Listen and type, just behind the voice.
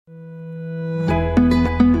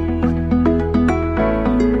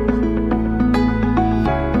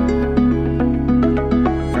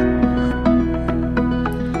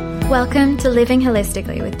Welcome to Living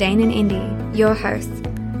Holistically with Dane and Indy, your hosts,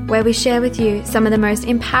 where we share with you some of the most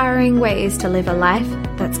empowering ways to live a life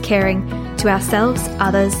that's caring to ourselves,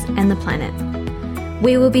 others, and the planet.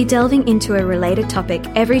 We will be delving into a related topic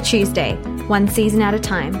every Tuesday, one season at a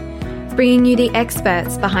time, bringing you the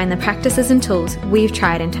experts behind the practices and tools we've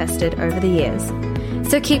tried and tested over the years.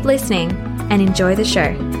 So keep listening and enjoy the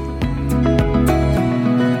show.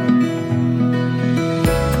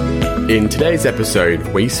 In today's episode,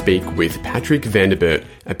 we speak with Patrick Vanderbilt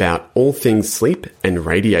about all things sleep and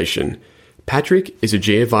radiation. Patrick is a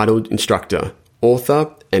GeoVital instructor,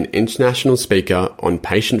 author, and international speaker on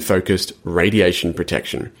patient-focused radiation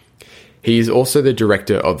protection. He is also the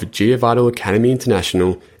director of GeoVital Academy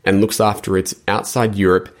International and looks after its outside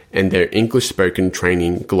Europe and their English-spoken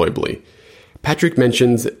training globally. Patrick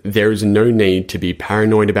mentions there is no need to be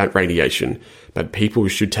paranoid about radiation, but people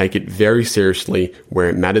should take it very seriously where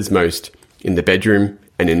it matters most, in the bedroom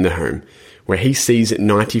and in the home, where he sees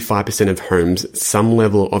 95% of homes some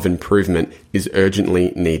level of improvement is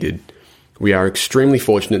urgently needed. We are extremely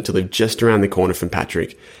fortunate to live just around the corner from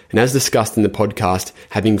Patrick, and as discussed in the podcast,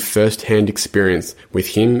 having first-hand experience with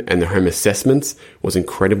him and the home assessments was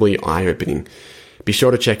incredibly eye-opening. Be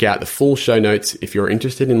sure to check out the full show notes if you're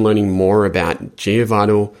interested in learning more about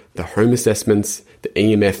GeoVital, the home assessments, the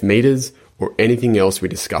EMF meters, or anything else we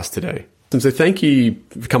discussed today. So thank you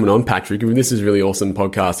for coming on, Patrick. I mean, this is a really awesome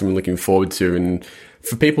podcast and we're looking forward to. And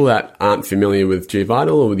for people that aren't familiar with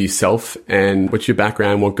GeoVital or with yourself, and what's your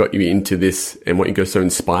background, what got you into this, and what you got so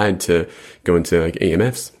inspired to go into like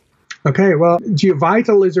EMFs? Okay, well,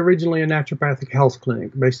 GeoVital is originally a naturopathic health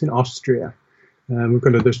clinic based in Austria. We've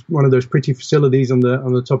got one of those pretty facilities on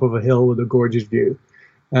the top of a hill with a gorgeous view.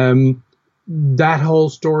 That whole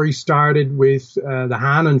story started with the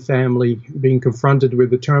Hahnen family being confronted with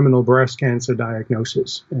the terminal breast cancer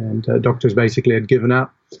diagnosis, and doctors basically had given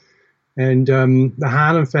up. And the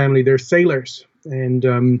Hahnen family, they're sailors,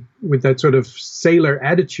 and with that sort of sailor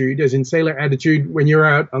attitude, as in sailor attitude, when you're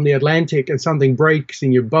out on the Atlantic and something breaks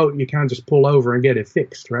in your boat, you can't just pull over and get it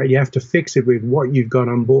fixed, right? You have to fix it with what you've got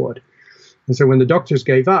on board. And so when the doctors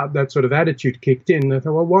gave up, that sort of attitude kicked in. They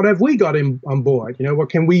thought, well, what have we got on board? You know, what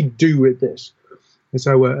can we do with this? And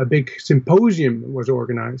so a big symposium was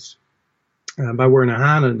organized by Werner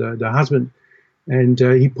Hahn, the husband. And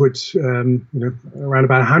he put around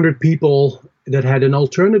about 100 people that had an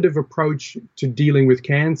alternative approach to dealing with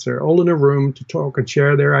cancer, all in a room to talk and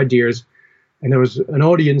share their ideas. And there was an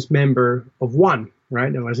audience member of one,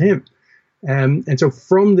 right? That was him. And so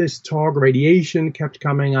from this talk, radiation kept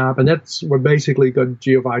coming up, and that's what basically got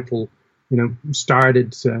GeoVital,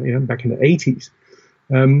 started, back in the 80s.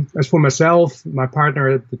 As for myself, my partner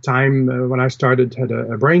at the time when I started had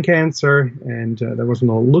a brain cancer, and that wasn't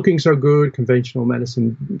all looking so good. Conventional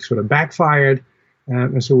medicine sort of backfired,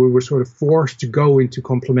 and so we were sort of forced to go into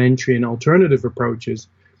complementary and alternative approaches.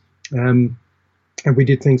 And we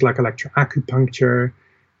did things like electroacupuncture.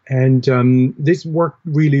 And this worked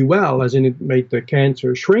really well, as in it made the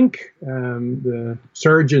cancer shrink. The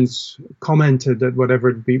surgeons commented that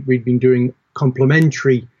whatever we'd been doing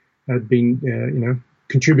complementary had been,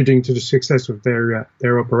 contributing to the success of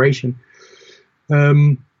their operation.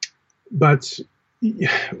 But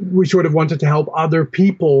we sort of wanted to help other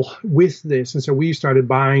people with this. And so we started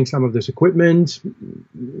buying some of this equipment,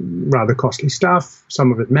 rather costly stuff,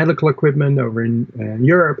 some of it medical equipment over in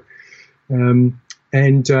Europe.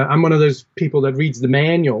 And I'm one of those people that reads the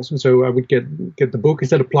manuals. And so I would get the book,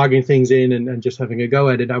 instead of plugging things in and just having a go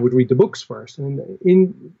at it, I would read the books first.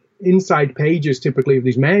 And inside pages, typically, of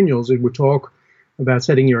these manuals, it would talk about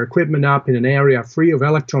setting your equipment up in an area free of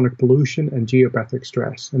electronic pollution and geopathic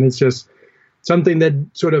stress. And it's just something that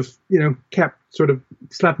sort of, kept sort of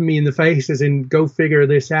slapping me in the face, as in, go figure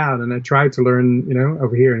this out. And I tried to learn,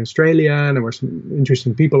 over here in Australia, and there were some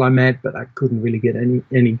interesting people I met, but I couldn't really get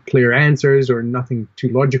any clear answers or nothing too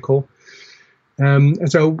logical. And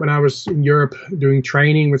so when I was in Europe doing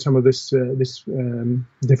training with some of this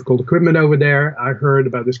difficult equipment over there, I heard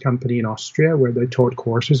about this company in Austria where they taught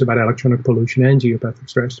courses about electronic pollution and geopathic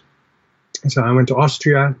stress. And so I went to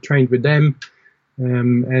Austria, trained with them.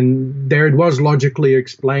 And there it was logically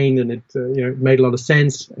explained, and it made a lot of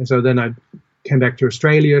sense. And so then I came back to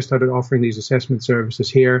Australia, started offering these assessment services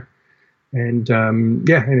here. And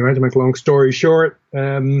anyway, to make a long story short,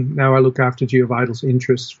 now I look after GeoVital's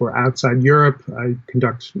interests for outside Europe. I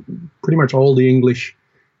conduct pretty much all the English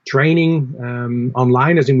training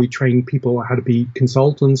online, as in we train people how to be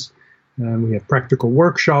consultants. We have practical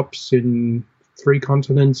workshops in 3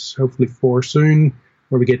 continents, hopefully 4 soon,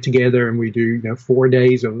 where we get together and we do 4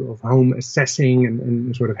 days of home assessing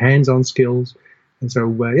and sort of hands-on skills. And so,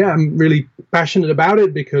 I'm really passionate about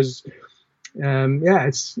it because,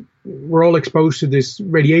 we're all exposed to this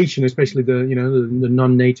radiation, especially the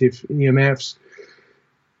non-native EMFs.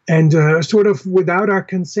 And sort of without our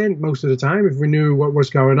consent most of the time. If we knew what was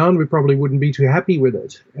going on, we probably wouldn't be too happy with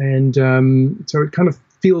it. And so it kind of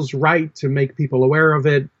feels right to make people aware of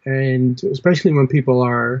it, and especially when people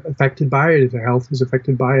are affected by it, if their health is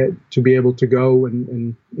affected by it, to be able to go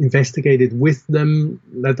and investigate it with them,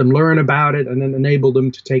 let them learn about it, and then enable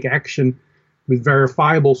them to take action with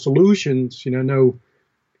verifiable solutions, no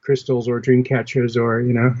crystals or dream catchers or,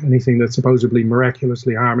 anything that supposedly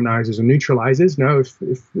miraculously harmonizes and neutralizes. No,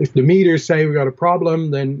 if the meters say we got a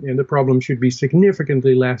problem, then the problem should be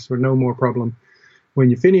significantly less or no more problem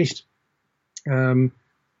when you're finished.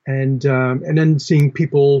 And then seeing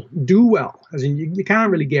people do well, as in you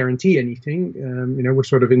can't really guarantee anything. We're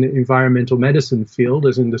sort of in the environmental medicine field,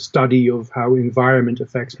 as in the study of how environment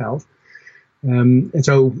affects health. And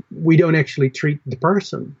so we don't actually treat the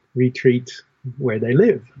person, we treat where they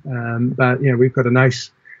live. But we've got a nice,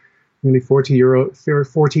 nearly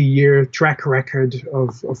 40-year track record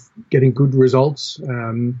of getting good results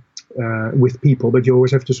with people. But you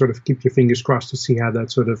always have to sort of keep your fingers crossed to see how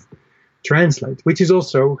that sort of translates, which is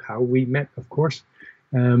also how we met, of course.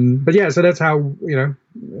 So that's how sort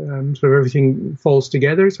of everything falls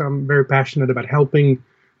together. So I'm very passionate about helping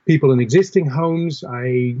people in existing homes.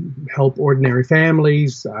 I help ordinary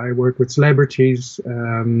families. I work with celebrities,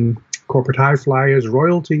 corporate high flyers,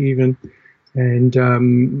 royalty even. And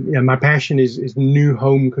my passion is new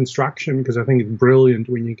home construction, because I think it's brilliant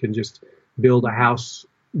when you can just build a house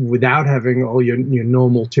without having all your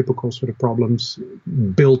normal, typical sort of problems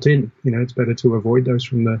built in. It's better to avoid those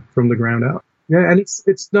from the ground up. Yeah, and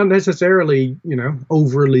it's not necessarily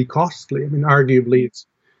overly costly. I mean, arguably, it's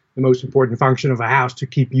the most important function of a house to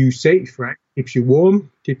keep you safe, right? Keeps you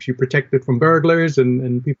warm, keeps you protected from burglars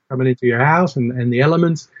and people coming into your house and the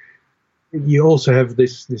elements. You also have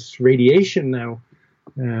this radiation now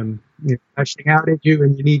flashing out at you,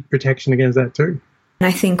 and you need protection against that too. And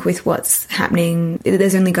I think with what's happening,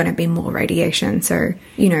 there's only going to be more radiation. So,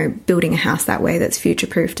 building a house that way that's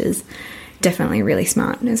future-proofed is definitely really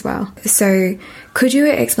smart as well. So could you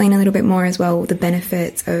explain a little bit more as well the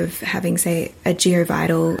benefits of having, say, a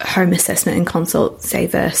GeoVital home assessment and consult, say,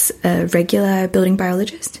 versus a regular building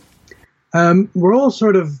biologist?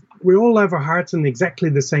 We all have our hearts in exactly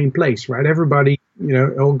the same place, right? Everybody,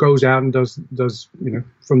 all goes out and does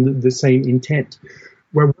from the same intent.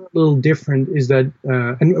 Where we're a little different is that,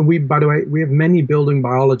 and we, by the way, we have many building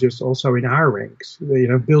biologists also in our ranks.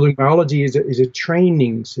 Building biology is a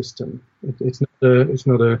training system. It's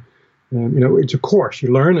not a course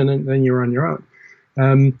you learn and then you're on your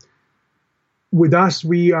own. With us,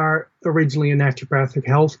 we are originally a naturopathic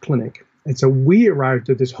health clinic. And so we arrived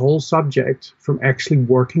at this whole subject from actually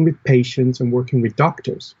working with patients and working with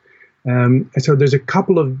doctors. And so there's a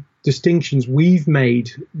couple of distinctions we've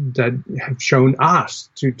made that have shown us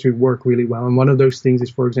to work really well. And one of those things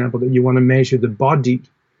is, for example, that you want to measure the body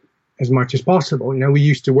as much as possible. We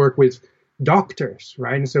used to work with doctors,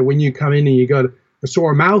 right? And so when you come in and you got a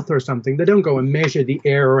sore mouth or something, they don't go and measure the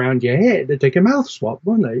air around your head. They take a mouth swab,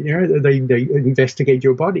 won't they? They investigate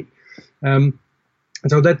your body. And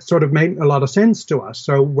so that sort of made a lot of sense to us.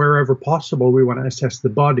 So wherever possible, we want to assess the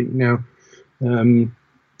body. Now,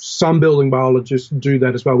 some building biologists do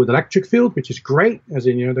that as well with electric field, which is great, as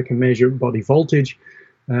in, they can measure body voltage.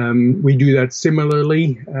 We do that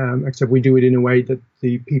similarly, except we do it in a way that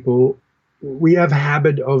we have a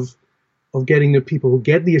habit of getting the people who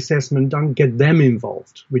get the assessment done, get them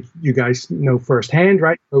involved, which you guys know firsthand,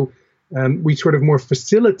 right? So we sort of more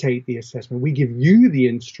facilitate the assessment. We give you the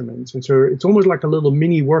instruments. And so it's almost like a little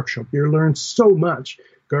mini workshop. You learn so much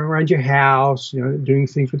going around your house, doing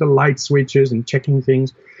things with the light switches and checking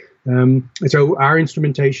things. And so our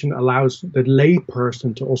instrumentation allows the lay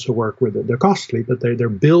person to also work with it. They're costly, but they're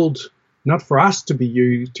built not for us to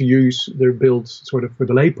use. They're built sort of for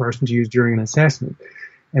the lay person to use during an assessment.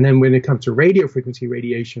 And then when it comes to radio frequency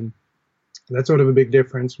radiation, that's sort of a big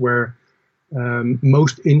difference where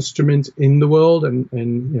most instruments in the world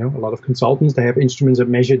and a lot of consultants, they have instruments that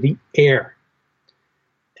measure the air.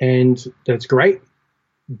 And that's great,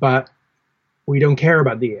 but we don't care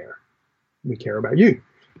about the air. We care about you.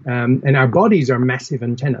 And our bodies are massive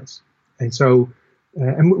antennas. And so,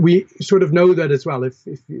 and we sort of know that as well.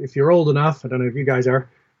 If you're old enough, I don't know if you guys are,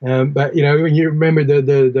 but when you remember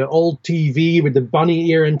the old TV with the bunny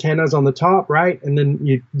ear antennas on the top, right? And then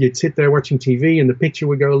you'd sit there watching TV and the picture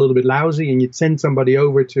would go a little bit lousy and you'd send somebody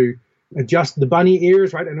over to adjust the bunny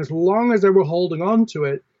ears, right? And as long as they were holding on to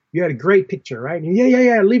it, you had a great picture, right? And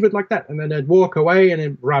yeah, leave it like that. And then they'd walk away and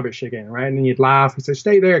then rubbish again, right? And then you'd laugh and say,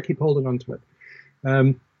 stay there, keep holding on to it.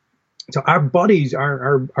 So our bodies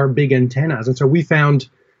are big antennas. And so we found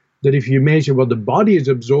that if you measure what the body is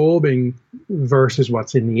absorbing versus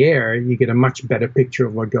what's in the air, you get a much better picture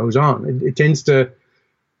of what goes on. It tends to,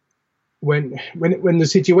 when the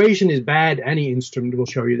situation is bad, any instrument will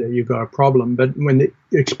show you that you've got a problem. But when the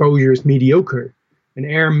exposure is mediocre, an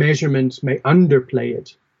air measurement may underplay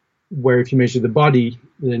it, where if you measure the body,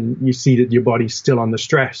 then you see that your body's still under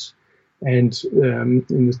stress. And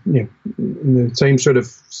in the same sort of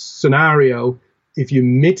scenario, if you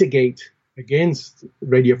mitigate against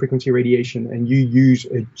radio frequency radiation and you use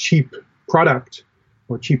a cheap product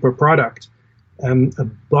or cheaper product, a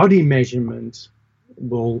body measurement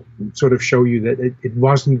will sort of show you that it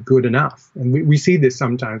wasn't good enough. And we see this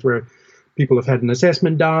sometimes where people have had an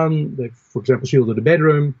assessment done, they've, for example, shielded a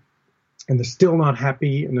bedroom, and they're still not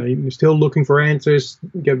happy, and they're still looking for answers,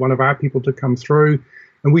 get one of our people to come through,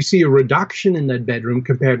 and we see a reduction in that bedroom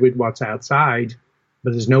compared with what's outside,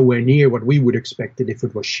 but there's nowhere near what we would expect it if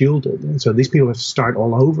it was shielded. And so these people have to start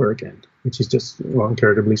all over again, which is just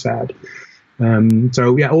incredibly sad.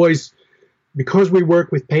 Always, because we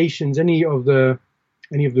work with patients, any of the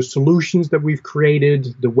solutions that we've created,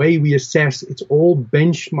 the way we assess, it's all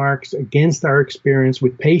benchmarks against our experience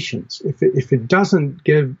with patients. If it doesn't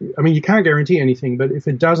give, you can't guarantee anything, but if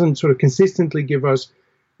it doesn't sort of consistently give us,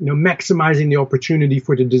 maximizing the opportunity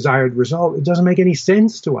for the desired result, it doesn't make any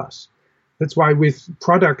sense to us. That's why with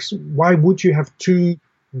products, why would you have two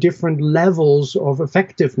different levels of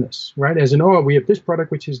effectiveness, right? As in, we have this product,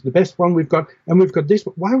 which is the best one we've got, and we've got this.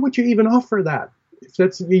 Why would you even offer that? If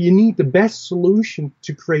that's, you need the best solution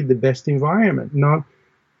to create the best environment, not,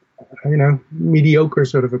 mediocre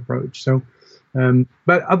sort of approach. So,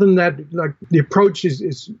 but other than that, like the approach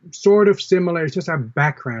is sort of similar. It's just our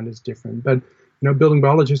background is different. But, building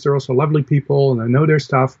biologists are also lovely people and they know their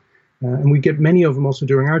stuff. And we get many of them also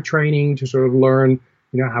during our training to sort of learn,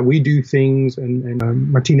 how we do things. And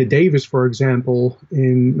Martina Davis, for example,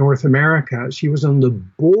 in North America, she was on the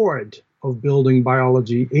board of building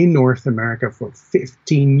biology in North America for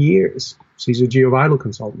 15 years. She's a geovital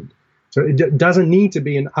consultant. So it doesn't need to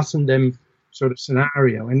be an us and them sort of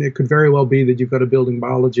scenario. And it could very well be that you've got a building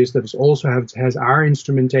biologist that has our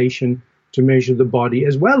instrumentation to measure the body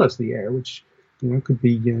as well as the air, which it could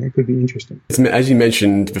be interesting. As you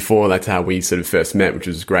mentioned before, that's how we sort of first met, which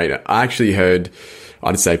was great. I actually heard,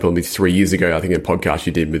 I'd say probably 3 years ago, I think a podcast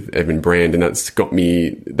you did with Evan Brand, and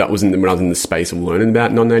that wasn't when I was in the space of learning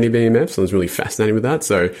about non-native EMFs. I was really fascinated with that.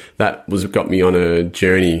 So that got me on a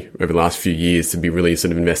journey over the last few years to be really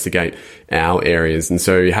sort of investigate our areas. And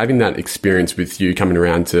so having that experience with you coming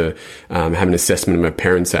around to have an assessment of my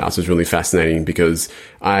parents' house was really fascinating, because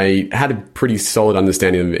I had a pretty solid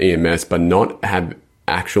understanding of EMS, but not have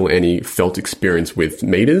any felt experience with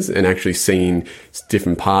meters and actually seeing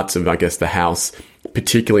different parts of, I guess, the house,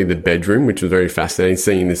 particularly the bedroom, which was very fascinating.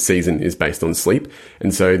 Seeing this season is based on sleep.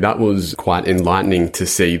 And so that was quite enlightening to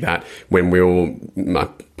see that when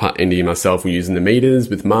Indy and myself were using the meters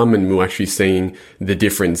with mum, and we were actually seeing the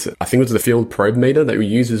difference. I think it was the field probe meter that we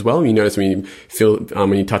used as well. You notice when you feel,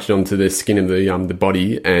 when you touch it onto the skin of the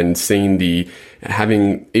body, and seeing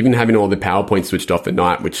having all the power points switched off at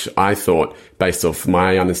night, which I thought, based off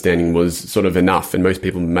my understanding, was sort of enough. And most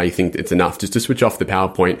people may think it's enough just to switch off the power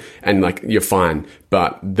point and you're fine.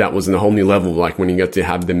 But that was on a whole new level. Like when you got to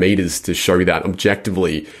have the meters to show that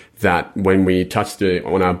objectively, that when we touched it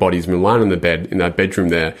on our bodies, we were lying on the bed in that bedroom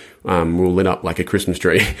there, we were lit up like a Christmas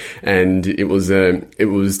tree. And it was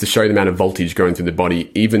to show the amount of voltage going through the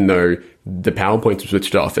body, even though the power points were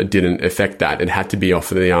switched off, it didn't affect that. It had to be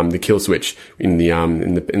off the kill switch in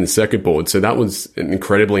the circuit board. So that was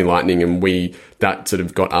incredibly enlightening. And that sort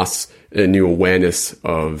of got us a new awareness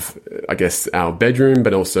of, I guess, our bedroom,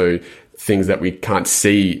 but also things that we can't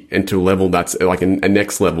see into a level that's like a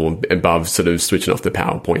next level above sort of switching off the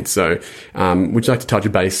power point. So would you like to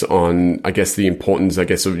touch base on, I guess, the importance, I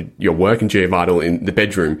guess, of your work in GeoVital in the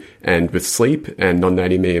bedroom and with sleep and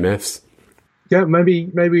non-native EMFs? Yeah,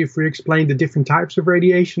 maybe if we explain the different types of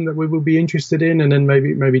radiation that we will be interested in, and then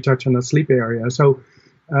maybe touch on the sleep area. So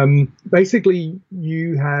basically,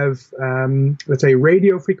 you have, let's say,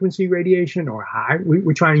 radio frequency radiation or high.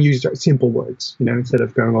 We try and use simple words, instead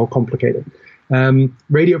of going all complicated.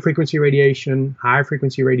 Radio frequency radiation, high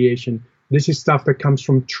frequency radiation. This is stuff that comes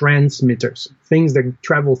from transmitters, things that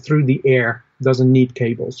travel through the air, doesn't need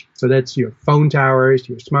cables. So that's your phone towers,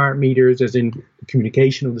 your smart meters, as in the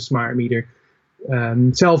communication of the smart meter,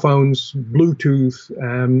 cell phones, Bluetooth,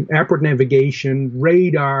 airport navigation,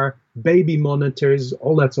 radar, baby monitors,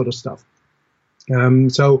 all that sort of stuff.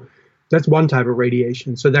 So that's one type of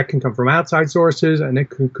radiation. So that can come from outside sources, and it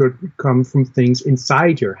could come from things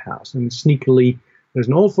inside your house. And sneakily, there's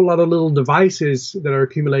an awful lot of little devices that are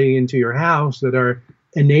accumulating into your house that are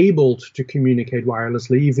enabled to communicate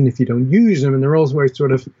wirelessly, even if you don't use them. And they're always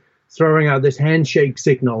sort of throwing out this handshake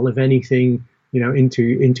signal, if anything,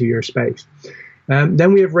 into your space.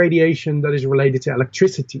 Then we have radiation that is related to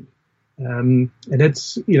electricity. And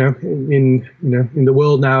that's, in the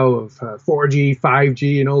world now of 4G,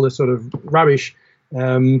 5G, and all this sort of rubbish,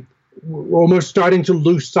 we're almost starting to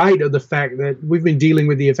lose sight of the fact that we've been dealing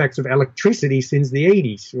with the effects of electricity since the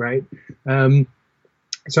 80s, right?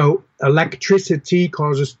 So electricity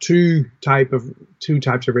causes two types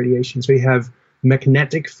of radiation. So you have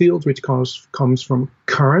magnetic fields, which comes from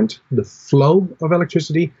current, the flow of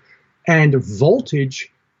electricity, and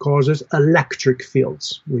voltage causes electric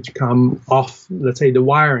fields, which come off, let's say, the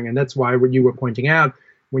wiring. And that's why what you were pointing out,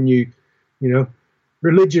 when you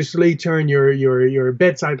religiously turn your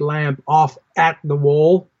bedside lamp off at the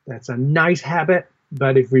wall, that's a nice habit.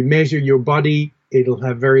 But if we measure your body, it'll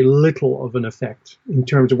have very little of an effect in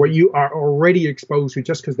terms of what you are already exposed to,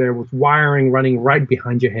 just because there was wiring running right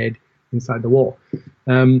behind your head inside the wall.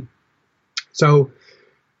 So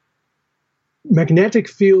magnetic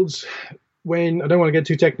fields, when I don't want to get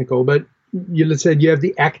too technical, but let's say you have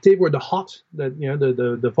the active or the hot that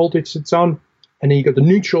the voltage sits on, and then you got the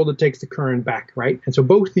neutral that takes the current back, right? And so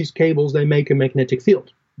both these cables, they make a magnetic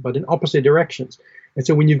field, but in opposite directions. And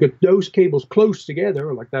so when you've got those cables close together,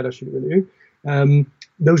 or like that I should really do,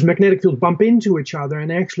 those magnetic fields bump into each other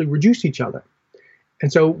and actually reduce each other.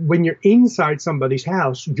 And so when you're inside somebody's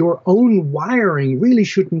house, your own wiring really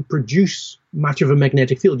shouldn't produce much of a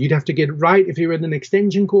magnetic field. You'd have to get right, if you're in an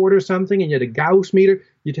extension cord or something and you had a Gauss meter,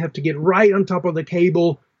 you'd have to get right on top of the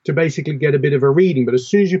cable to basically get a bit of a reading. But as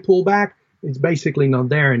soon as you pull back, it's basically not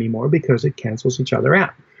there anymore because it cancels each other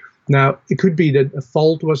out. Now, it could be that a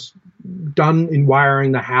fault was done in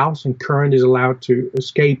wiring the house and current is allowed to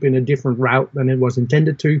escape in a different route than it was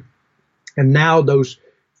intended to. And now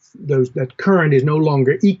that current is no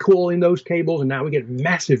longer equal in those cables, and now we get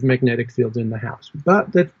massive magnetic fields in the house.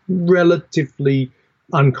 But that's relatively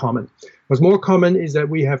uncommon. What's more common is that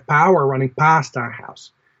we have power running past our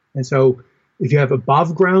house. And so if you have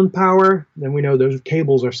above ground power, then we know those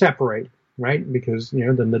cables are separated, right? Because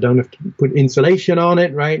then they don't have to put insulation on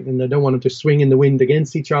it, right? And they don't want them to swing in the wind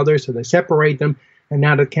against each other, so they separate them, and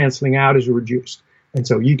now that canceling out is reduced. And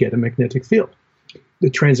so you get a magnetic field. The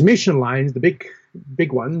transmission lines, the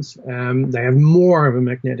big ones, they have more of a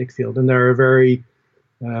magnetic field, and they're a very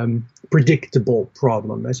predictable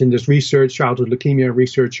problem. As in this research, childhood leukemia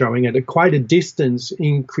research showing at quite a distance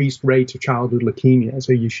increased rates of childhood leukemia.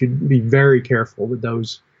 So you should be very careful with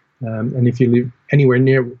those. And if you live anywhere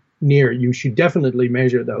near, you should definitely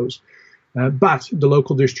measure those. But the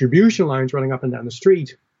local distribution lines running up and down the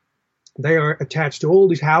street, they are attached to all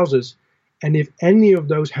these houses. And if any of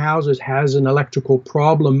those houses has an electrical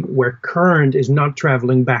problem where current is not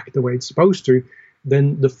traveling back the way it's supposed to,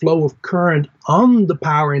 then the flow of current on the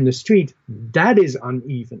power in the street, that is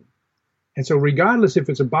uneven. And so regardless if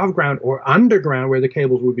it's above ground or underground where the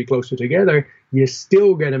cables would be closer together, you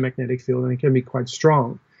still get a magnetic field, and it can be quite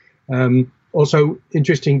strong. Also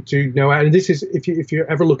interesting to know, and this is if you're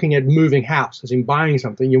ever looking at moving house, as in buying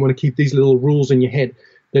something, you want to keep these little rules in your head,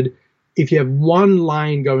 that if you have one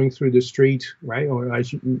line going through the street, right, or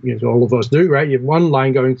as all of us do, right, you have one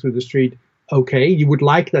line going through the street, okay, you would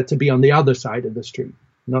like that to be on the other side of the street,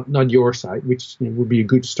 not your side, which would be a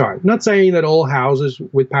good start. Not saying that all houses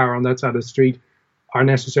with power on that side of the street are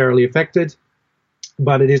necessarily affected,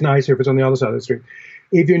 but it is nicer if it's on the other side of the street.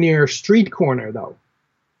 If you're near a street corner, though,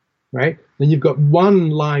 right, then you've got one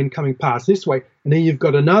line coming past this way, and then you've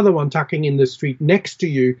got another one tucking in the street next to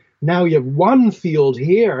you. Now you have one field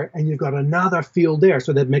here, and you've got another field there.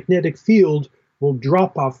 So that magnetic field will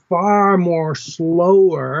drop off far more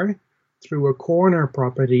slower through a corner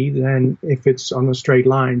property than if it's on a straight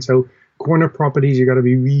line. So corner properties you got to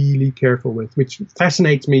be really careful with, which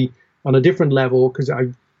fascinates me on a different level because I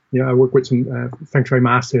work with some Feng Shui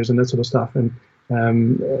masters and that sort of stuff, and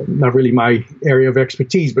not really my area of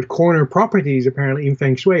expertise. But corner properties apparently in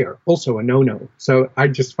Feng Shui are also a no-no. So I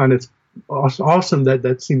just find it awesome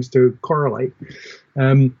that seems to correlate.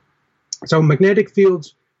 So magnetic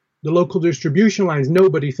fields, the local distribution lines,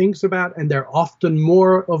 nobody thinks about, and they're often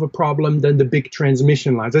more of a problem than the big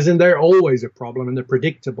transmission lines. As in, they're always a problem and they're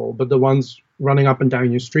predictable, but the ones running up and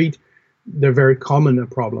down your street, they're very common a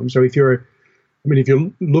problem. So if you're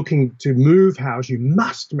looking to move house, you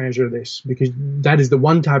must measure this, because that is the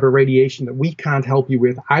one type of radiation that we can't help you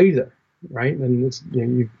with either. Right, and it's,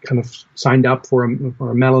 you kind of signed up for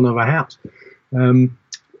a melon of a house. And,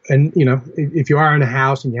 if you are in a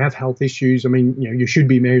house and you have health issues, I mean, you should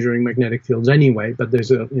be measuring magnetic fields anyway, but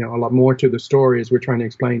there's a lot more to the story as we're trying to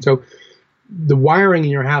explain. So the wiring in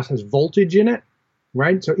your house has voltage in it,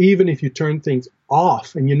 right? So even if you turn things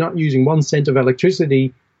off and you're not using 1 cent of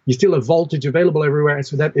electricity, you still have voltage available everywhere. And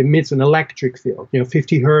so that emits an electric field,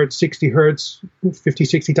 50 hertz, 60 hertz, 50,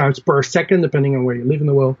 60 times per second, depending on where you live in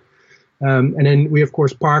the world. And then we, of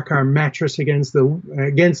course, park our mattress against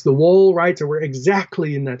the wall, right? So we're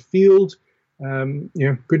exactly in that field.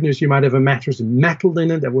 Goodness, you might have a mattress with metal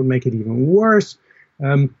in it. That would make it even worse.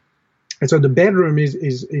 And so the bedroom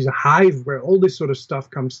is a hive where all this sort of stuff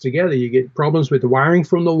comes together. You get problems with the wiring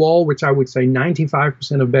from the wall, which I would say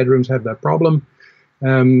 95% of bedrooms have that problem.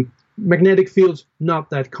 Magnetic fields,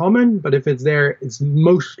 not that common, but if it's there, it's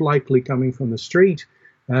most likely coming from the street.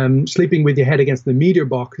 Sleeping with your head against the meter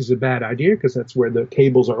box is a bad idea because that's where the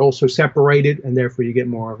cables are also separated, and therefore you get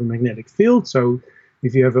more of a magnetic field. So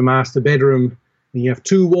if you have a master bedroom and you have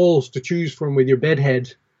 2 walls to choose from with your bed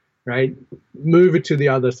head, right, move it to the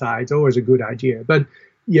other side. It's always a good idea. But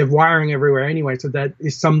you have wiring everywhere anyway, so that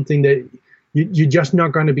is something that you're just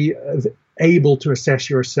not going to be able to assess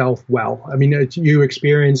yourself well. I mean, you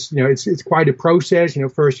experience, it's quite a process.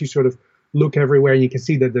 First you sort of look everywhere and you can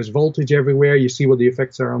see that there's voltage everywhere. You see what the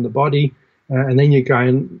effects are on the body. And then you go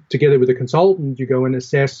in together with a consultant, you go and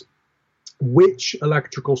assess which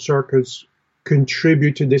electrical circuits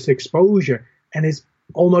contribute to this exposure. And it's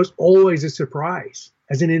almost always a surprise,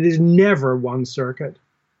 as in it is never one circuit.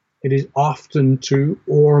 It is often 2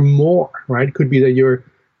 or more, right? It could be that your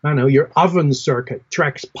oven circuit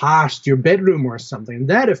tracks past your bedroom or something.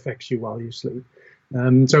 That affects you while you sleep.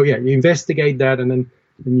 So you investigate that and then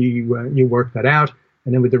you work that out.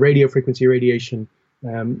 And then with the radio frequency radiation,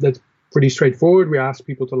 that's pretty straightforward. We ask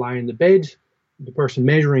people to lie in the bed. The person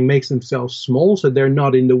measuring makes themselves small, so they're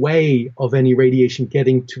not in the way of any radiation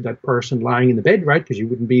getting to that person lying in the bed, right? Because you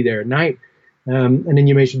wouldn't be there at night. And then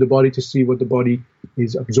you measure the body to see what the body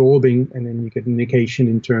is absorbing, and then you get an indication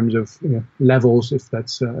in terms of levels, if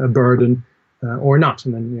that's a burden or not,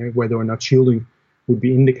 and then whether or not shielding would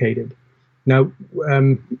be indicated. Now, I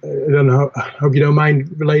don't know. I hope you don't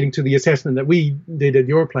mind relating to the assessment that we did at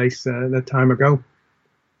your place that time ago.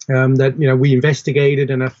 That we investigated,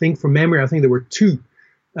 and I think from memory, I think there were 2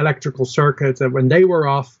 electrical circuits that when they were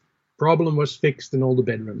off, problem was fixed in all the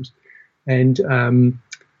bedrooms. And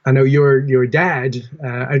I know your dad.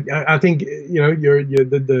 I think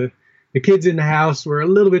the kids in the house were a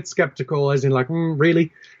little bit skeptical, as in like,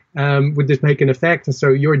 really. Would this make an effect? And so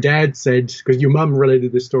your dad said, because your mum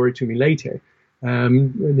related this story to me later,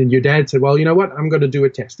 and then your dad said, well, you know what? I'm going to do a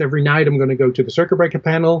test. Every night I'm going to go to the circuit breaker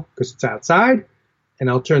panel because it's outside, and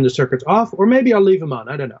I'll turn the circuits off, or maybe I'll leave them on.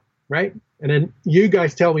 I don't know, right? And then you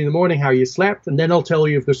guys tell me in the morning how you slept, and then I'll tell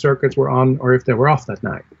you if the circuits were on or if they were off that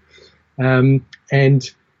night. I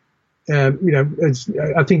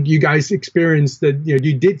think you guys experienced that,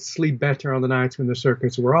 you did sleep better on the nights when the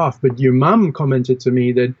circuits were off. But your mum commented to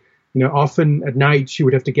me that, often at night she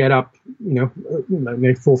would have to get up,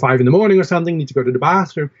 maybe 4 or 5 in the morning or something, need to go to the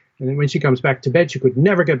bathroom. And then when she comes back to bed, she could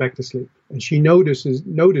never get back to sleep. And she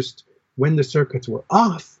noticed when the circuits were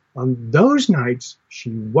off, on those nights, she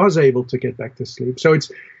was able to get back to sleep. So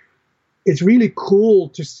it's really cool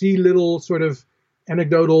to see little sort of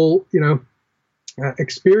anecdotal,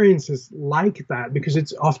 experiences like that, because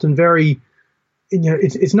it's often very,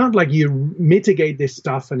 it's not like you mitigate this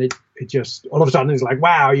stuff and it just all of a sudden is like,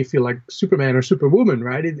 wow, you feel like Superman or Superwoman,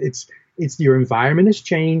 right? It's your environment has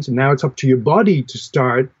changed, and now it's up to your body to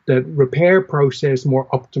start that repair process more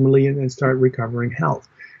optimally and start recovering health.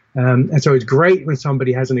 And so it's great when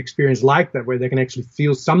somebody has an experience like that where they can actually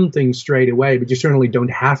feel something straight away, but you certainly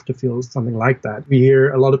don't have to feel something like that. We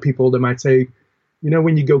hear a lot of people that might say,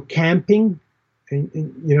 when you go camping, and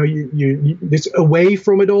you this away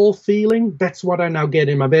from it all feeling, that's what I now get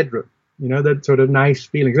in my bedroom. That sort of nice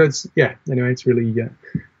feeling. So it's really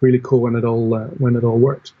really cool when it all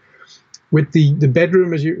works. With the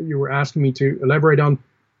bedroom, as you were asking me to elaborate on,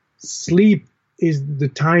 sleep is the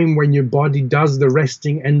time when your body does the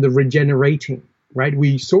resting and the regenerating, right?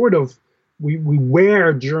 We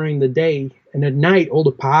wear during the day, and at night all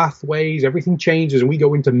the pathways, everything changes, and we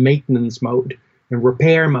go into maintenance mode and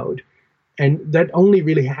repair mode. And that only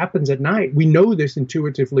really happens at night. We know this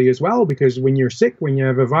intuitively as well, because when you're sick, when you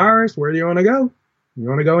have a virus, where do you want to go? You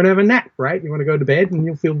want to go and have a nap, right? You want to go to bed and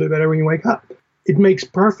you'll feel a bit better when you wake up. it makes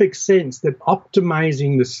perfect sense that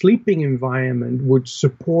optimizing the sleeping environment would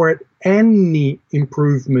support any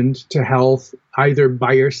improvement to health, either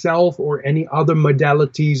by yourself or any other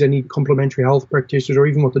modalities, any complementary health practitioners, or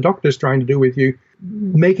even what the doctor's trying to do with you.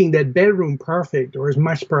 Making that bedroom perfect, or as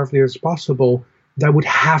much perfect as possible, that would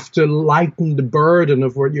have to lighten the burden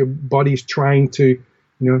of what your body's trying to,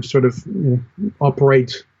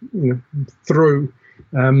 operate, through.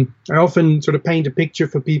 I often sort of paint a picture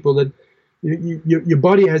for people that your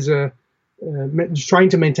body has trying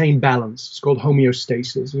to maintain balance. It's called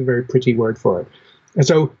homeostasis. It's a very pretty word for it. And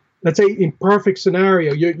so let's say in perfect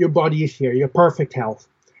scenario, your body is here, you're perfect health.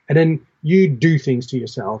 And then you do things to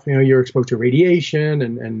yourself. You're exposed to radiation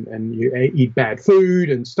and you eat bad food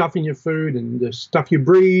and stuff in your food and the stuff you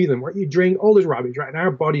breathe and what you drink, all this rubbish, right? And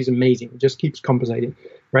our body's amazing. It just keeps compensating,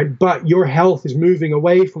 right? But your health is moving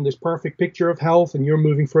away from this perfect picture of health and you're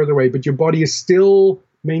moving further away, but your body is still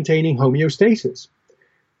maintaining homeostasis.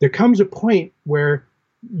 There comes a point where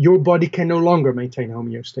your body can no longer maintain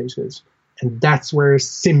homeostasis. And that's where a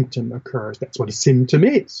symptom occurs. That's what a symptom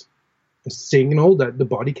is. A signal that the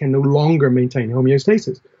body can no longer maintain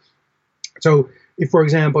homeostasis. So if, for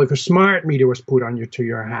example, if a smart meter was put to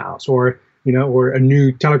your house, or a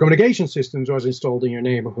new telecommunication system was installed in your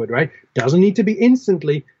neighborhood, right? Doesn't need to be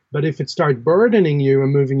instantly, but if it starts burdening you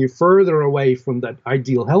and moving you further away from that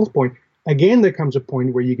ideal health point, again, there comes a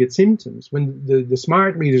point where you get symptoms. When the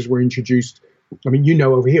smart meters were introduced,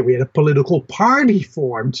 over here, we had a political party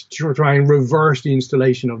formed to try and reverse the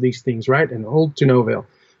installation of these things, right? And old Chernobyl.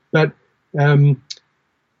 But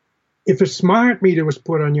if a smart meter was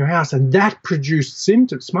put on your house and that produced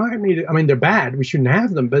symptoms, smart meter, they're bad. We shouldn't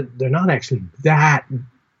have them, but they're not actually that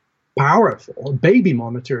powerful. A baby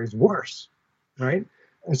monitor is worse, right?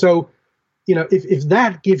 And so, if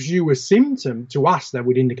that gives you a symptom to us, that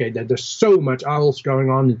would indicate that there's so much else going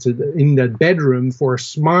on in that bedroom for a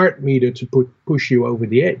smart meter to push you over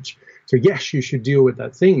the edge. So yes, you should deal with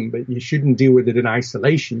that thing, but you shouldn't deal with it in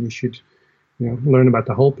isolation. You should learn about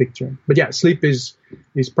the whole picture. But yeah, sleep is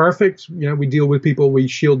perfect. We deal with people, we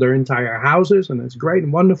shield their entire houses, and that's great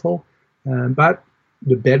and wonderful. But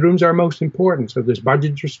the bedrooms are most important. So if there's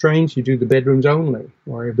budget restraints, you do the bedrooms only.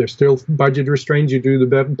 Or if there's still budget restraints, you do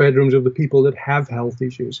the bedrooms of the people that have health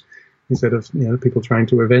issues instead of people trying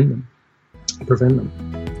to prevent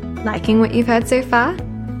them. Liking what you've heard so far?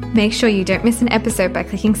 Make sure you don't miss an episode by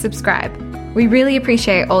clicking subscribe. We really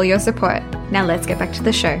appreciate all your support. Now let's get back to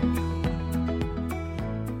the show.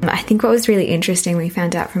 I think what was really interesting we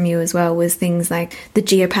found out from you as well was things like the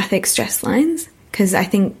geopathic stress lines, because I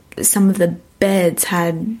think some of the beds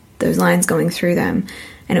had those lines going through them,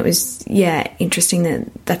 and it was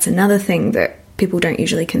interesting that's another thing that people don't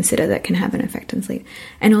usually consider that can have an effect on sleep.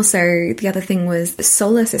 And also the other thing was the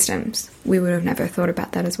solar systems. We would have never thought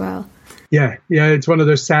about that as well. Yeah, it's one of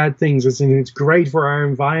those sad things. It's great for our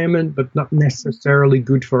environment, but not necessarily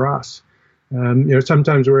good for us.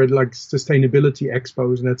 Sometimes we're at like sustainability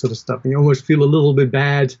expos and that sort of stuff, and you almost feel a little bit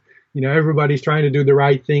bad. Everybody's trying to do the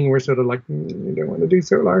right thing. We're sort of like, you don't want to do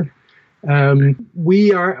solar.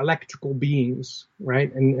 We are electrical beings,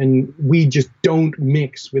 right? And we just don't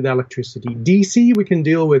mix with electricity. DC we can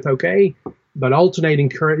deal with, okay, but alternating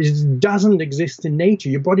current doesn't exist in nature.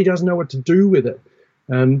 Your body doesn't know what to do with it.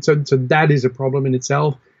 So that is a problem in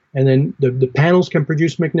itself. And then the panels can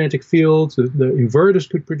produce magnetic fields. The inverters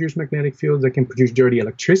could produce magnetic fields. They can produce dirty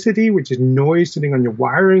electricity, which is noise sitting on your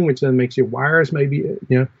wiring, which then makes your wires maybe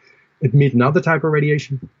emit another type of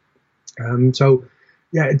radiation.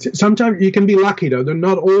 Sometimes you can be lucky though.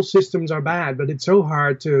 Not all systems are bad, but it's so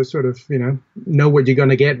hard to sort of know what you're going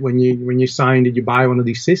to get when you sign that you buy one of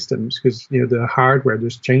these systems, because the hardware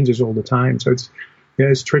just changes all the time. So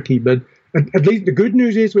it's tricky. But at least the good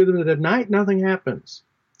news is with them that at night nothing happens.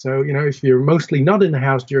 So, if you're mostly not in the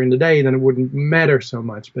house during the day, then it wouldn't matter so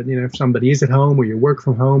much. But, if somebody is at home or you work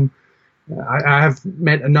from home, I have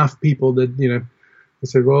met enough people that, they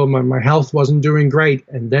said, well, my health wasn't doing great.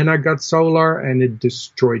 And then I got solar and it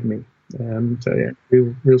destroyed me.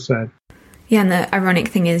 Real sad. Yeah, and the ironic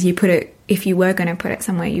thing is if you were going to put it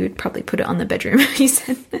somewhere, you would probably put it on the bedroom, you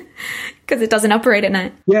said, because it doesn't operate at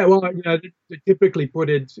night. Yeah, well, they typically put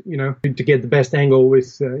it, to get the best angle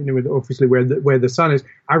with, with obviously where the sun is.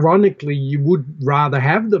 Ironically, you would rather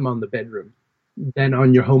have them on the bedroom than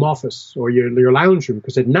on your home office or your lounge room,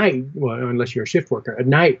 because at night, well, unless you're a shift worker, at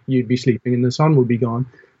night you'd be sleeping and the sun would be gone.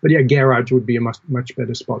 But yeah, garage would be a much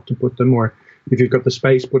better spot to put them, or if you've got the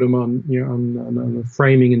space, put them on, on a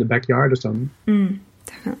framing in the backyard or something.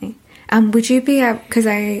 Definitely. Would you be because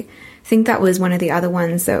I think that was one of the other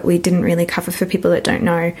ones that we didn't really cover for people that don't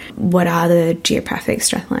know, what are the geopathic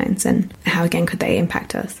stress lines and how, again, could they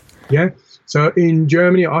impact us? Yeah. So in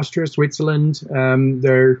Germany, Austria, Switzerland,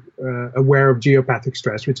 they're aware of geopathic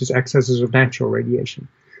stress, which is excesses of natural radiation.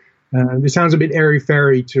 This sounds a bit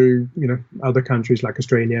airy-fairy to other countries like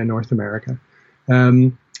Australia and North America.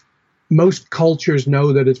 Most cultures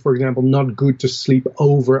know that it's, for example, not good to sleep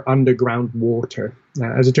over underground water.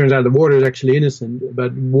 As it turns out, the water is actually innocent,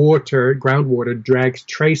 but groundwater, drags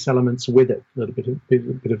trace elements with it. A little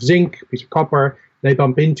bit of zinc, a piece of copper. They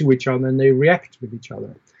bump into each other and they react with each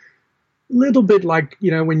other. A little bit like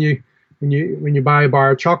when you buy a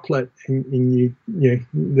bar of chocolate and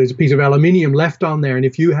there's a piece of aluminium left on there, and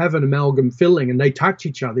if you have an amalgam filling and they touch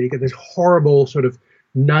each other, you get this horrible sort of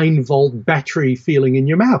 9-volt battery feeling in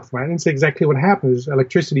your mouth, right? And it's exactly what happens.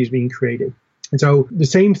 Electricity is being created. And so the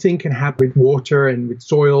same thing can happen with water and with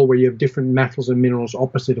soil, where you have different metals and minerals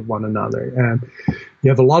opposite of one another. You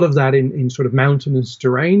have a lot of that in sort of mountainous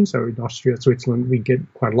terrain. So in Austria, Switzerland, we get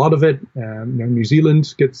quite a lot of it. New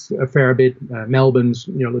Zealand gets a fair bit. Melbourne's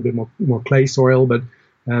a little bit more clay soil, but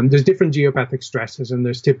there's different geopathic stresses, and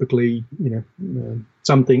there's typically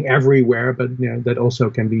something everywhere, but that also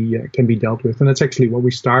can be dealt with. And that's actually what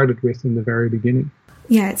we started with in the very beginning.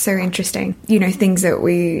 Yeah, it's so interesting. Things that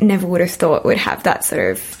we never would have thought would have that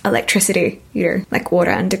sort of electricity, like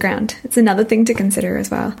water underground. It's another thing to consider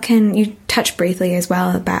as well. Can you touch briefly as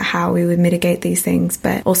well about how we would mitigate these things,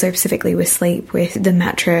 but also specifically with sleep, with the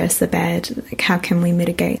mattress, the bed, like how can we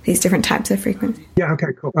mitigate these different types of frequencies? Yeah, okay,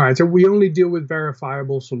 cool. All right, so we only deal with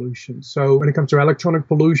verifiable solutions. So when it comes to electronic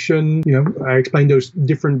pollution, I explained those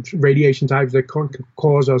different radiation types that can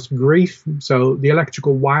cause us grief. So the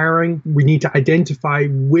electrical wiring, we need to identify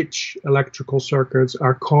which electrical circuits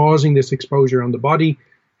are causing this exposure on the body,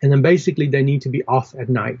 and then basically they need to be off at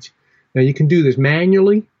night. Now you can do this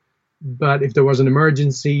manually, but if there was an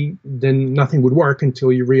emergency, then nothing would work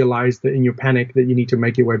until you realize that in your panic that you need to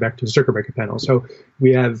make your way back to the circuit breaker panel. So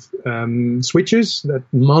we have switches that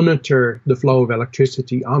monitor the flow of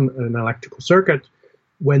electricity on an electrical circuit.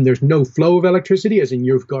 When there's no flow of electricity, as in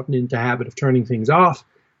you've gotten into the habit of turning things off,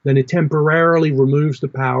 then it temporarily removes the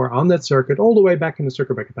power on that circuit all the way back in the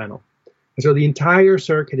circuit breaker panel. And so the entire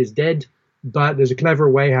circuit is dead, but there's a clever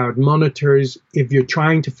way how it monitors if you're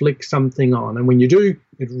trying to flick something on. And when you do,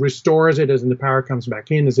 it restores it as in the power comes back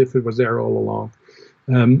in as if it was there all along.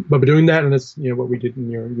 But by doing that, and that's what we did in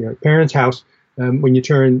your parents' house, when you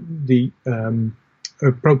turn the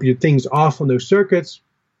appropriate things off on those circuits,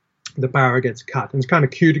 the power gets cut. And it's kind of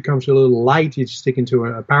cute. It comes with a little light. You just stick into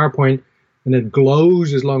a power point, and it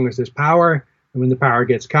glows as long as there's power. And when the power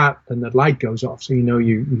gets cut, then that light goes off. So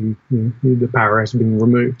the power has been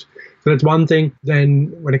removed. So that's one thing.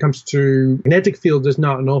 Then when it comes to magnetic field, there's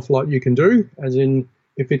not an awful lot you can do. As in,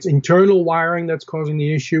 if it's internal wiring that's causing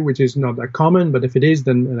the issue, which is not that common, but if it is,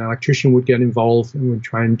 then an electrician would get involved and would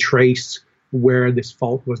try and trace where this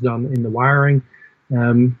fault was done in the wiring.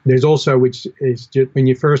 There's also, which is just, when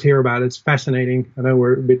you first hear about it, it's fascinating. I know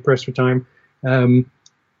we're a bit pressed for time.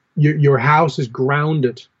 Your house is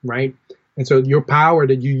grounded, right? And so your power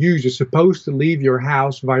that you use is supposed to leave your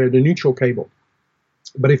house via the neutral cable.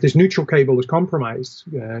 But if this neutral cable is compromised,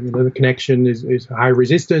 the connection is high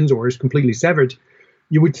resistance or is completely severed,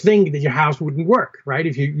 you would think that your house wouldn't work, right?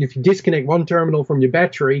 If you disconnect one terminal from your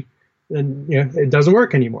battery, then it doesn't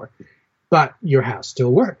work anymore. But your house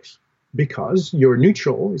still works because your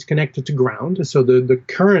neutral is connected to ground. So the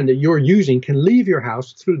current that you're using can leave your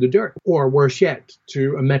house through the dirt, or worse yet,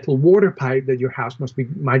 to a metal water pipe that your house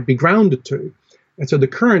might be grounded to. And so the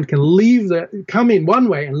current can come in one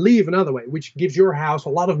way and leave another way, which gives your house a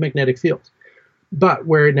lot of magnetic field. But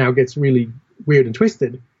where it now gets really weird and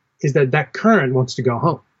twisted is that current wants to go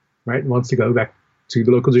home, right? It wants to go back to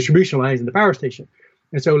the local distribution lines and the power station.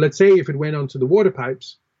 And so let's say if it went onto the water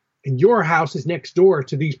pipes, and your house is next door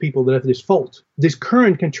to these people that have this fault, this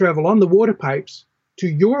current can travel on the water pipes to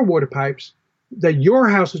your water pipes that your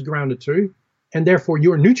house is grounded to, and therefore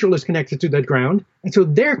your neutral is connected to that ground. And so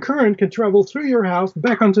their current can travel through your house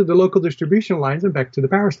back onto the local distribution lines and back to the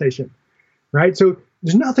power station, right? So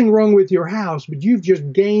there's nothing wrong with your house, but you've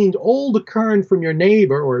just gained all the current from your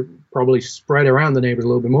neighbor, or probably spread around the neighbors a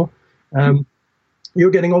little bit more. You're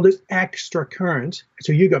getting all this extra current.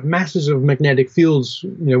 So you got masses of magnetic fields,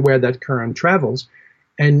 where that current travels.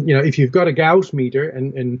 And, if you've got a Gauss meter,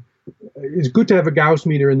 and it's good to have a Gauss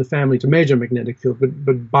meter in the family to measure magnetic field,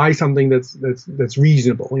 but buy something that's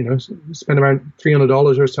reasonable, spend around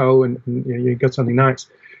 $300 or so and you got something nice.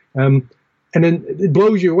 And then it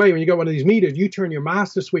blows you away when you got one of these meters, you turn your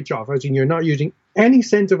master switch off, as in you're not using any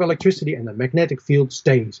cent of electricity, and the magnetic field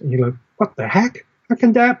stays. And you're like, what the heck? How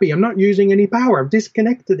can that be? I'm not using any power. I've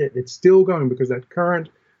disconnected it. It's still going because that current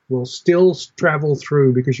will still travel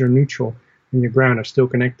through because your neutral and your ground are still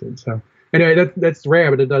connected. So Anyway, that's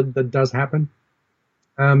rare, but that does happen.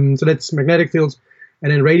 So that's magnetic fields.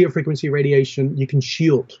 And then radio frequency radiation, you can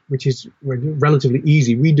shield, which is relatively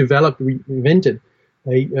easy. We invented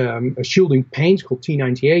a shielding paint called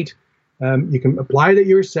T98. You can apply that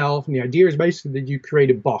yourself, and the idea is basically that you create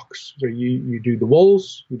a box. So you do the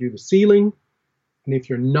walls, you do the ceiling, and if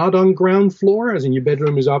you're not on ground floor, as in your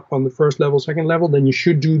bedroom is up on the first level, second level, then you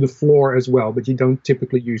should do the floor as well, but you don't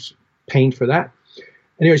typically use paint for that.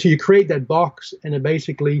 Anyway, so you create that box, and it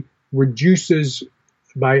basically reduces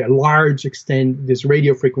by a large extent this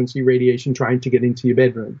radio frequency radiation trying to get into your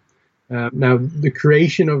bedroom. Now, the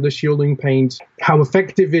creation of the shielding paint, how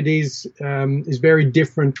effective it is very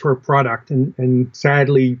different per product. And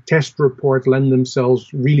sadly, test reports lend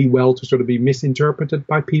themselves really well to sort of be misinterpreted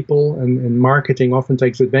by people. And marketing often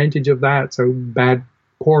takes advantage of that. So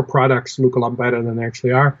poor products look a lot better than they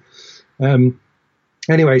actually are.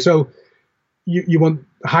 Anyway, so you want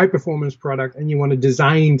a high-performance product, and you want it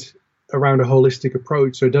designed around a holistic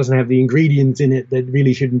approach, so it doesn't have the ingredients in it that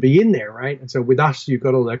really shouldn't be in there, right? And so with us, you've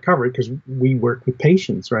got all that covered because we work with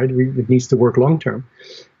patients, right? It needs to work long term.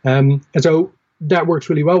 And so that works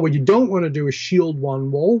really well. What you don't want to do is shield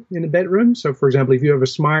one wall in a bedroom. So for example, if you have a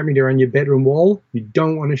smart meter on your bedroom wall, you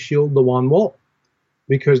don't want to shield the one wall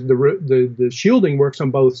because the shielding works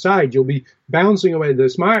on both sides. You'll be bouncing away the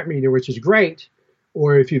smart meter, which is great.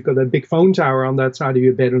 Or if you've got a big phone tower on that side of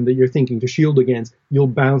your bedroom that you're thinking to shield against, you'll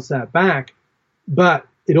bounce that back. But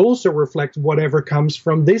it also reflects whatever comes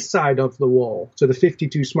from this side of the wall. So the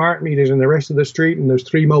 52 smart meters and the rest of the street, and those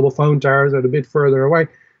 3 mobile phone towers that are a bit further away,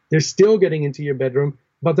 they're still getting into your bedroom,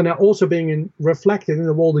 but they're also being reflected in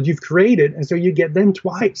the wall that you've created. And so you get them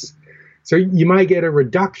twice. So you might get a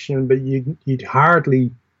reduction, but you'd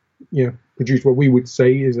hardly produce what we would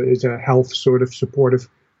say is a health sort of supportive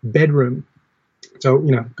bedroom. So,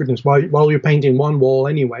 goodness, while you're painting one wall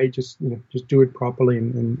anyway, just do it properly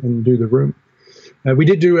and do the room. We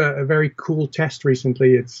did do a very cool test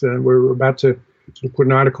recently. We're about to sort of put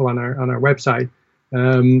an article on our website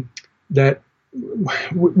that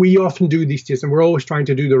we often do these tests, and we're always trying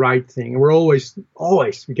to do the right thing. And we're always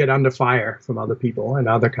we get under fire from other people and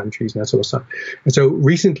other countries and that sort of stuff. And so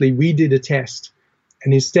recently we did a test,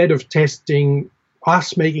 and instead of testing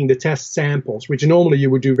us making the test samples, which normally you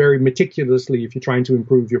would do very meticulously if you're trying to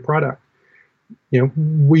improve your product.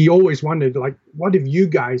 We always wondered, like, what if you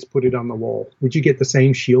guys put it on the wall? Would you get the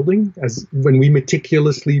same shielding as when we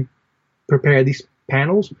meticulously prepare these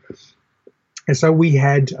panels? And so we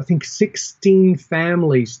had, I think, 16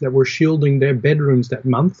 families that were shielding their bedrooms that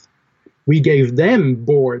month. We gave them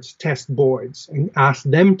test boards, and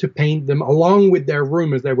asked them to paint them along with their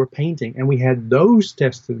room as they were painting. And we had those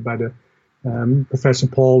tested by the Professor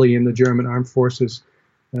Pauli in the German Armed Forces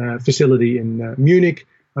facility in Munich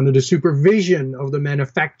under the supervision of the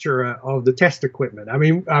manufacturer of the test equipment. I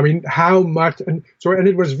mean, how much? And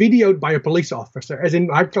it was videoed by a police officer, as in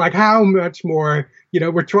like how much more?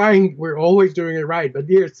 We're always doing it right, but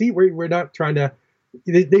here, see, we're not trying to.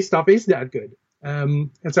 This stuff is that good. And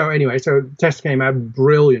so anyway, so the test came out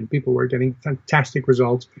brilliant. People were getting fantastic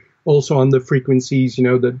results. Also on the frequencies,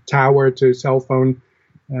 the tower to cell phone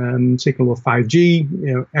signal of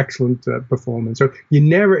 5G, excellent performance. So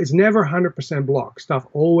it's never 100% block. Stuff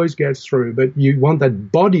always gets through, but you want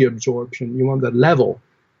that body absorption. You want that level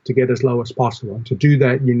to get as low as possible. And to do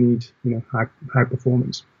that, you need, high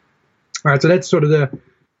performance. All right, so that's sort of the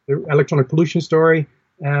electronic pollution story.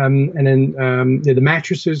 And then the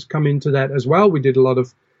mattresses come into that as well. We did a lot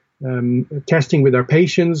of testing with our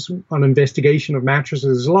patients on investigation of mattresses.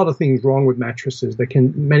 There's a lot of things wrong with mattresses.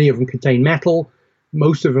 Many of them contain metal.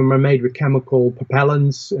 Most of them are made with chemical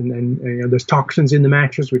propellants, and then there's toxins in the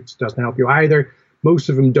mattress, which doesn't help you either. Most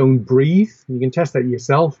of them don't breathe. You can test that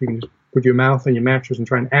yourself. You can just put your mouth on your mattress and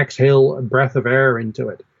try and exhale a breath of air into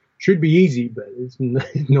it. Should be easy, but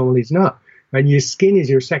normally it's not. And your skin is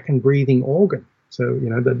your second breathing organ, so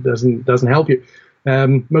that doesn't help you.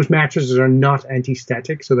 Most mattresses are not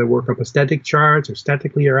anti-static, so they work up a static charge, or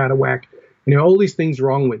statically are out of whack. All these things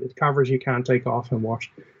wrong with it. Covers you can't take off and wash.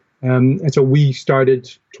 And so we started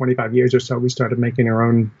 25 years or so. We started making our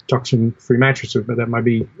own toxin-free mattresses, but that might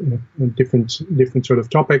be a different sort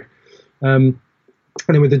of topic. And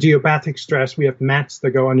then with the geopathic stress, we have mats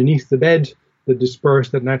that go underneath the bed that disperse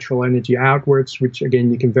that natural energy outwards, which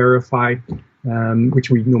again you can verify,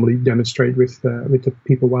 which we normally demonstrate with the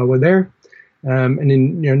people while we're there. And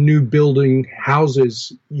in new building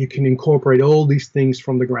houses, you can incorporate all these things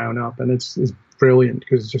from the ground up, and it's brilliant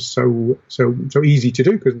because it's just so easy to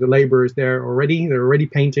do because the labor is there already. They're already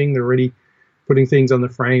painting. They're already putting things on the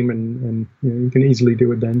frame, and you can easily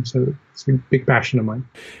do it then. So it's a big passion of mine.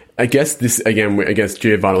 I guess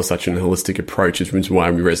GeoVital is such an holistic approach, which is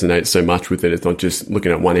why we resonate so much with it. It's not just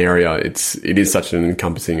looking at one area. It is such an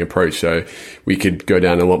encompassing approach. So we could go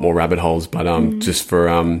down a lot more rabbit holes, but just for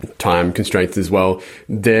time constraints as well.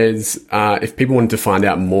 There's if people wanted to find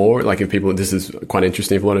out more, like this is quite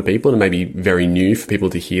interesting for a lot of people and maybe very new for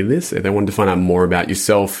people to hear this. If they wanted to find out more about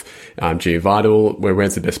yourself, GeoVital,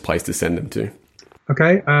 where's the best place to send them to?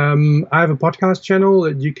 Okay, I have a podcast channel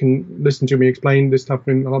that you can listen to me explain this stuff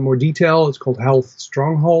in a lot more detail. It's called Health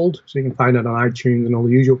Stronghold, so you can find it on iTunes and all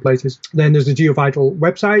the usual places. Then there's the GeoVital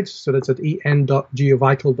website, so that's at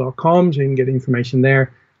en.geovital.com, so you can get information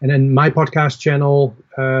there. And then my podcast channel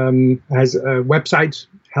has a website,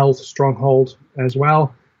 Health Stronghold as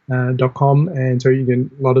well, .com, and so you get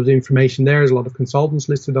a lot of the information there. There's a lot of consultants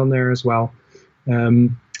listed on there as well.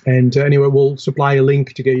 And anyway, we'll supply a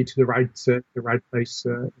link to get you to the right place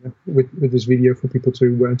with this video for people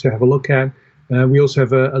to have a look at. We also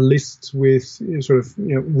have a list with sort of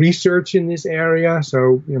research in this area.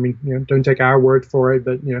 So don't take our word for it,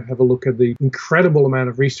 but have a look at the incredible amount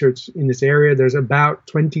of research in this area. There's about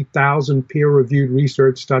 20,000 peer-reviewed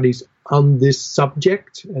research studies on this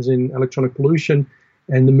subject, as in electronic pollution.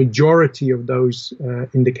 And the majority of those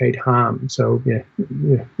indicate harm. So, it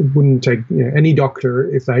wouldn't take any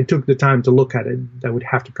doctor, if they took the time to look at it, they would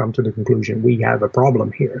have to come to the conclusion, we have a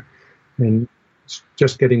problem here. And it's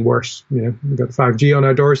just getting worse. We've got 5G on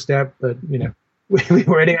our doorstep, but, we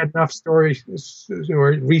already had enough stories or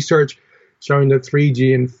research showing that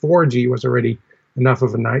 3G and 4G was already enough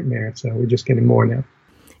of a nightmare. So we're just getting more now.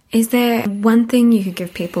 Is there one thing you could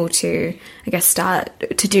give people to,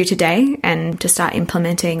 start to do today and to start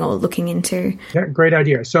implementing or looking into? Yeah, great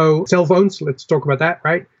idea. So cell phones, let's talk about that,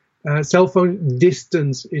 right? Cell phone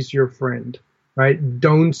distance is your friend, right?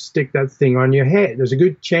 Don't stick that thing on your head. There's a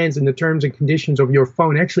good chance in the terms and conditions of your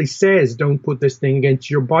phone actually says don't put this thing against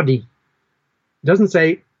your body. It doesn't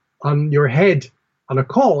say on your head on a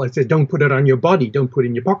call. It says don't put it on your body. Don't put it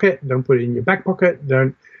in your pocket. Don't put it in your back pocket.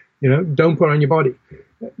 Don't put it on your body.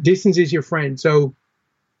 Distance is your friend. So,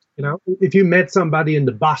 if you met somebody in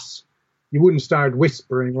the bus, you wouldn't start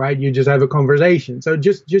whispering, right? You just have a conversation. So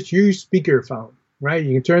just use speakerphone, right?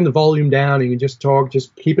 You can turn the volume down and you can just talk,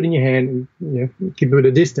 just keep it in your hand and keep it at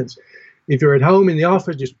a distance. If you're at home in the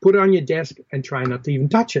office, just put it on your desk and try not to even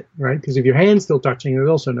touch it, right? Because if your hand's still touching it, it's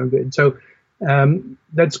also no good. So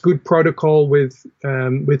that's good protocol with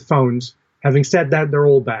phones. Having said that, they're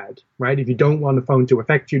all bad, right? If you don't want a phone to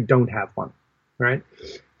affect you, don't have one. Right.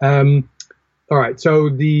 All right. So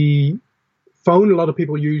the phone, a lot of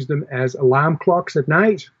people use them as alarm clocks at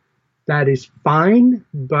night. That is fine,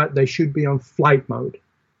 but they should be on flight mode.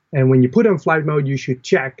 And when you put on flight mode, you should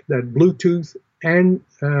check that Bluetooth and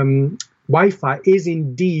Wi-Fi is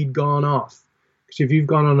indeed gone off. Because if you've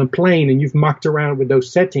gone on a plane and you've mucked around with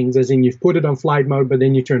those settings, as in you've put it on flight mode, but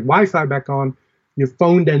then you turn Wi-Fi back on, your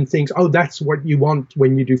phone then thinks, oh, that's what you want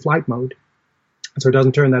when you do flight mode. So it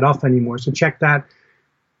doesn't turn that off anymore. So check that.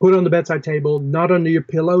 Put it on the bedside table, not under your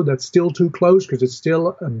pillow. That's still too close because it's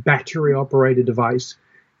still a battery-operated device.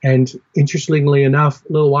 And interestingly enough,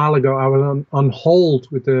 a little while ago, I was on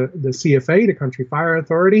hold with the CFA, the Country Fire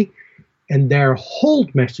Authority, and their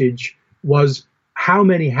hold message was how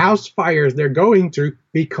many house fires they're going to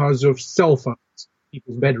because of cell phones in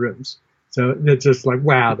people's bedrooms. So that's just like,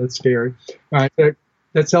 wow, that's scary. All right, so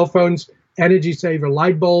that's cell phones. Energy saver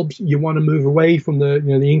light bulbs. You want to move away from the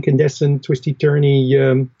incandescent,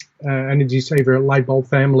 twisty-turny energy saver light bulb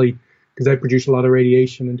family because they produce a lot of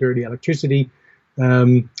radiation and dirty electricity.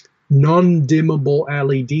 Non-dimmable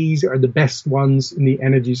LEDs are the best ones in the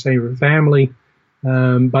energy saver family,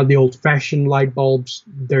 but the old-fashioned light bulbs,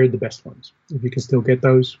 they're the best ones if you can still get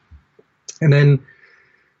those. And then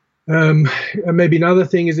maybe another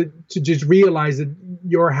thing is to just realize that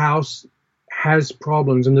your house has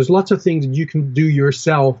problems, and there's lots of things that you can do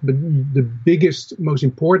yourself, but the biggest, most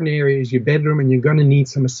important area is your bedroom, and you're going to need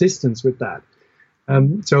some assistance with that.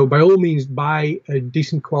 So by all means, buy a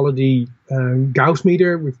decent quality Gauss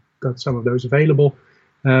meter. We've got some of those available.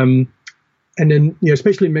 And then,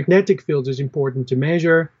 especially magnetic fields is important to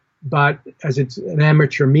measure, but as it's an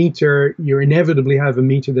amateur meter, you inevitably have a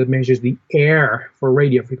meter that measures the air for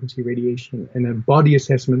radio frequency radiation, and a body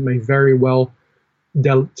assessment may very well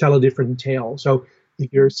tell a different tale. So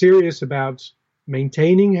if you're serious about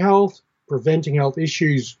maintaining health, preventing health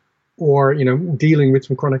issues, or dealing with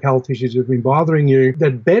some chronic health issues that have been bothering you,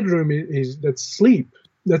 that bedroom that's sleep,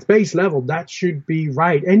 that's base level, that should be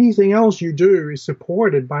right. Anything else you do is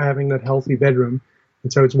supported by having that healthy bedroom,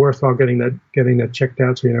 and so it's worthwhile getting that checked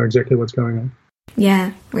out so you know exactly what's going on.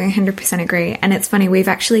 Yeah, we 100% agree. And it's funny, we've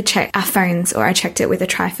actually checked our phones, or I checked it with a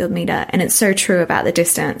tri-field meter, and it's so true about the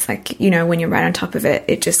distance. Like, you know, when you're right on top of it,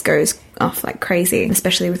 it just goes off like crazy,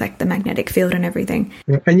 especially with like the magnetic field and everything.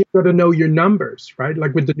 Yeah, and you've got to know your numbers, right?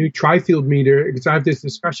 Like with the new tri-field meter, because I have this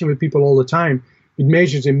discussion with people all the time, it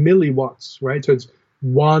measures in milliwatts, right? So it's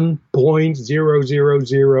 1.000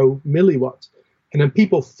 milliwatts. And then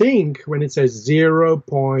people think when it says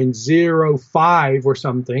 0.05 or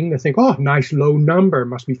something, they think, oh, nice low number,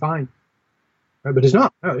 must be fine. Right? But it's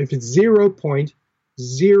not. No, if it's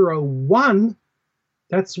 0.01,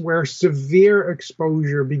 that's where severe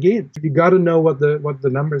exposure begins. You got to know what the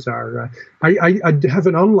numbers are. I have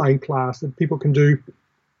an online class that people can do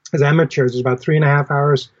as amateurs. It's about 3.5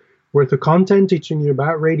 hours worth of content teaching you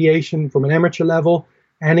about radiation from an amateur level.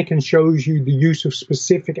 And it can show you the use of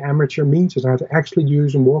specific amateur meters, how to actually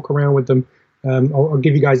use and walk around with them. I'll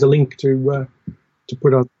give you guys a link to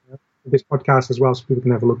put on this podcast as well, so people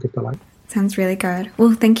can have a look if they like. Sounds really good.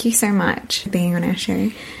 Well, thank you so much for being on our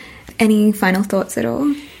show. Any final thoughts at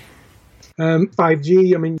all?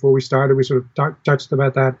 5G, I mean, before we started, we sort of touched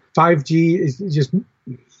about that. 5G is just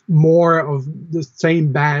more of the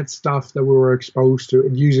same bad stuff that we were exposed to.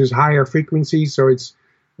 It uses higher frequencies, so it's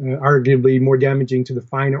arguably more damaging to the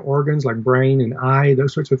finer organs like brain and eye,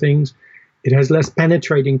 those sorts of things. It has less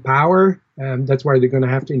penetrating power. That's why they're going to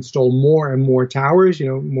have to install more and more towers. You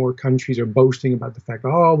know, more countries are boasting about the fact,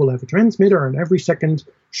 oh, we'll have a transmitter on every second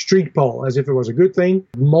street pole, as if it was a good thing.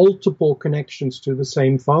 Multiple connections to the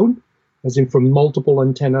same phone, as in from multiple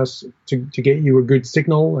antennas to get you a good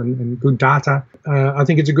signal and good data. I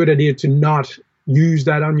think it's a good idea to not use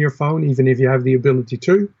that on your phone, even if you have the ability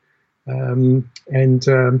to.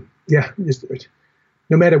 Just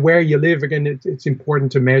no matter where you live, again, it's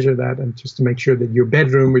important to measure that and just to make sure that your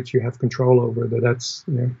bedroom, which you have control over, that's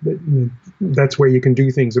where you can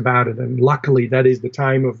do things about it. And luckily, that is the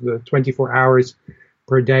time of the 24 hours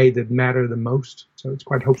per day that matter the most. So it's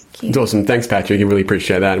quite hopeful. It's awesome. Thanks, Patrick. I really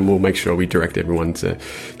appreciate that. And we'll make sure we direct everyone to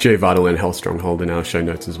GeoVital and Health Stronghold in our show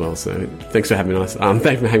notes as well. So thanks for having us.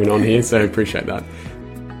 Thanks for having on here. So appreciate that.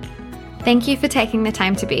 Thank you for taking the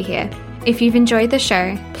time to be here. If you've enjoyed the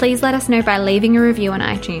show, please let us know by leaving a review on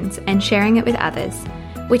iTunes and sharing it with others,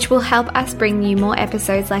 which will help us bring you more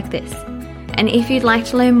episodes like this. And if you'd like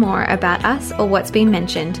to learn more about us or what's been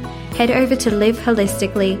mentioned, head over to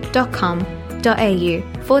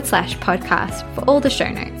liveholistically.com.au/podcast for all the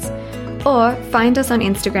show notes, or find us on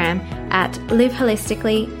Instagram at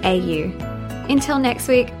liveholisticallyau. Until next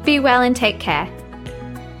week, be well and take care.